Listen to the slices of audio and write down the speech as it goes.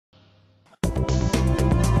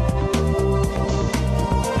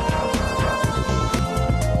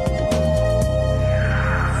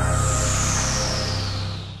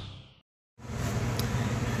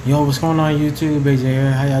Yo, what's going on YouTube? AJ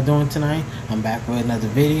here. How y'all doing tonight? I'm back with another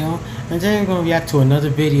video. And today we're going to react to another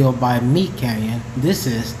video by MeatCanyon. This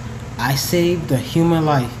is I Saved the Human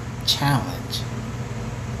Life Challenge.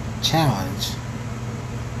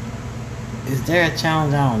 Is there a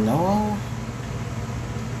challenge I don't know of?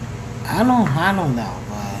 I don't know,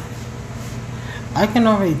 but I can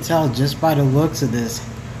already tell just by the looks of this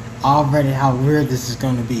already how weird this is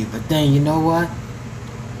going to be. But then, you know what?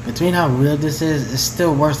 Between how weird this is, it's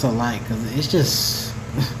still worth a like, because it's just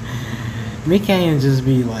MeatCanyon just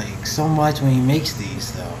be like so much when he makes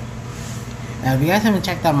these though. Now if you guys haven't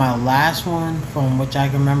checked out my last one, from which I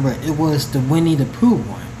can remember, it was the Winnie the Pooh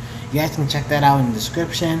one. You guys can check that out in the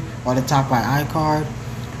description or the top right iCard.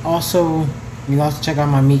 Also, you can also check out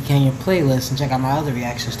my MeatCanyon playlist and check out my other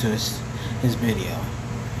reactions to his video.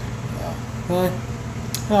 But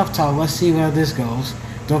enough talk, let's see where this goes.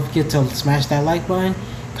 Don't forget to smash that like button,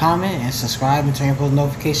 comment, and subscribe, and turn your post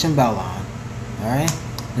notification bell on. Alright,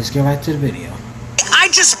 let's get right to the video. I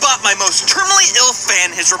just bought my most terminally ill fan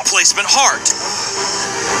his replacement heart.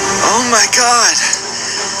 Oh my god.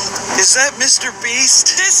 Is that Mr.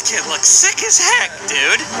 Beast? This kid looks sick as heck,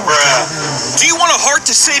 dude. Bruh. Do you want a heart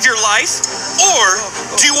to save your life? Or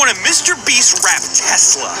do you want a Mr. Beast wrapped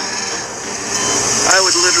Tesla? I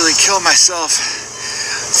would literally kill myself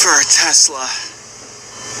for a Tesla.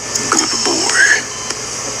 Good boy.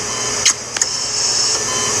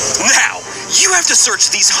 Now, you have to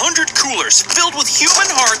search these 100 coolers filled with human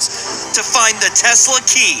hearts to find the Tesla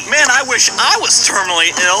key. Man, I wish I was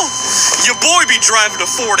terminally ill. Your boy be driving a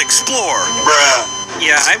Ford Explorer. Bruh.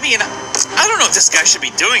 Yeah, I mean, I don't know if this guy should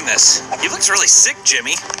be doing this. He looks really sick,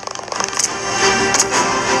 Jimmy.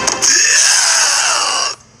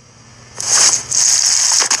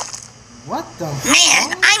 What the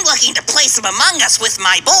Man, I'm looking to play some Among Us with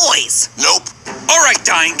my boys. Nope. Alright,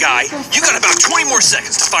 dying guy. You got about 20 more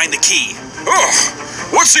seconds to find the key. Ugh.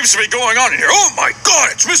 What seems to be going on in here? Oh my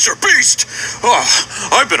god, it's Mr. Beast! Oh,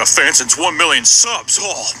 I've been a fan since 1 million subs.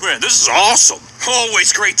 Oh man, this is awesome.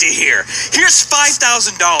 Always great to hear. Here's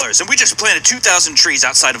 $5,000, and we just planted 2,000 trees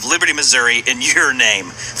outside of Liberty, Missouri in your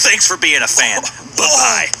name. Thanks for being a fan.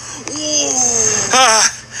 Bye-bye.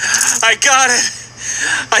 I got it.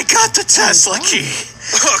 I got the Tesla key.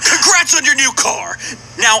 Congrats on your new car.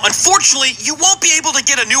 Now, unfortunately, you won't be able to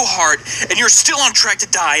get a new heart, and you're still on track to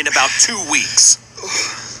die in about 2 weeks.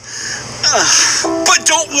 But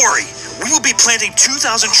don't worry. We will be planting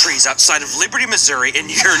 2,000 trees outside of Liberty, Missouri in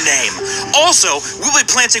your name. Also, we'll be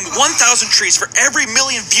planting 1,000 trees for every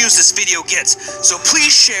million views this video gets. So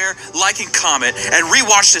please share, like, and comment, and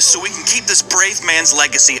rewatch this so we can keep this brave man's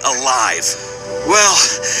legacy alive. Well,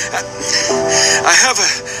 I have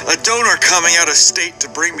a donor coming out of state to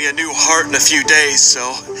bring me a new heart in a few days,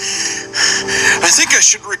 so I think I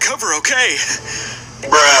should recover okay.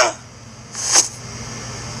 Bruh.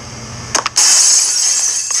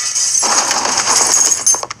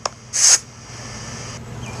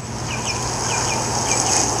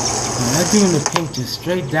 That dude in the pink just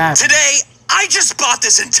straight dive. Today, I just bought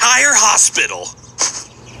this entire hospital.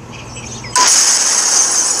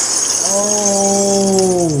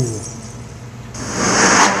 Oh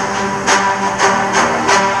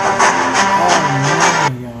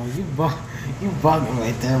man, yo, you bugging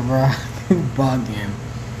right there, bro. You bugging.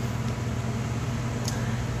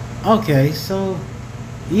 Okay, so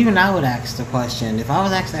even I would ask the question. If I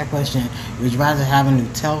was asked that question, would you rather have a new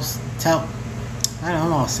I don't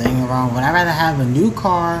know, I'm saying it wrong. Would I rather have a new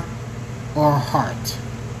car or a heart?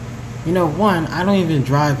 You know, one, I don't even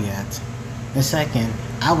drive yet. The second,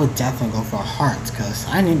 I would definitely go for a heart, because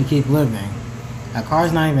I need to keep living. A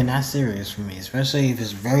car's not even that serious for me, especially if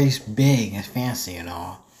it's very big and fancy and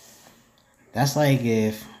all. That's like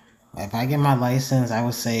if I get my license, I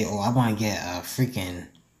would say, oh, I want to get a freaking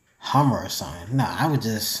Hummer or something. No, I would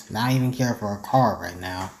just not even care for a car right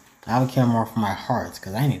now. I would care more for my heart,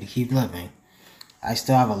 because I need to keep living. I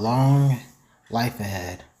still have a long life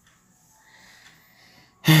ahead.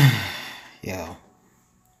 Yo.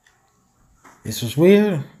 This was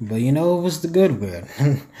weird, but you know, it was the good weird.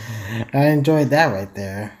 I enjoyed that right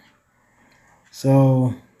there.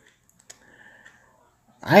 So,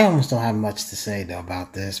 I almost don't have much to say though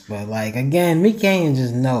about this, but like, again, MeatCanyon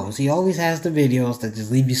just knows. He always has the videos that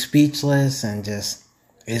just leave you speechless and just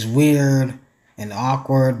is weird and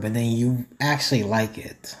awkward, but then you actually like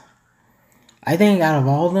it. I think out of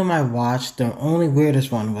all of them I watched, the only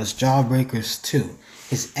weirdest one was Jawbreakers 2.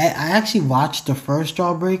 I actually watched the first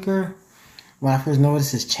Jawbreaker when I first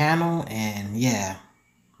noticed his channel, and yeah,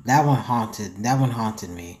 that one haunted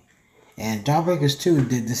me. And Jawbreakers 2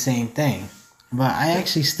 did the same thing. But I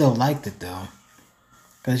actually still liked it though.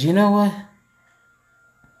 Because you know what?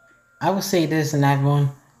 I would say this in that one,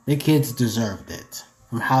 the kids deserved it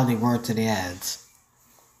from how they were to the ads.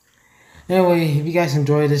 Anyway, if you guys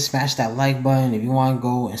enjoyed this, smash that like button. If you want to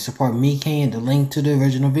go and support MeatCanyon, the link to the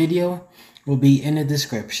original video will be in the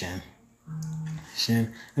description.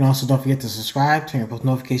 And also don't forget to subscribe, turn your post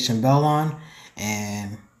notification bell on,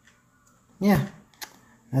 and yeah,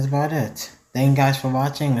 that's about it. Thank you guys for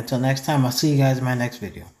watching. Until next time, I'll see you guys in my next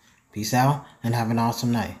video. Peace out and have an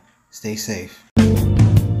awesome night. Stay safe.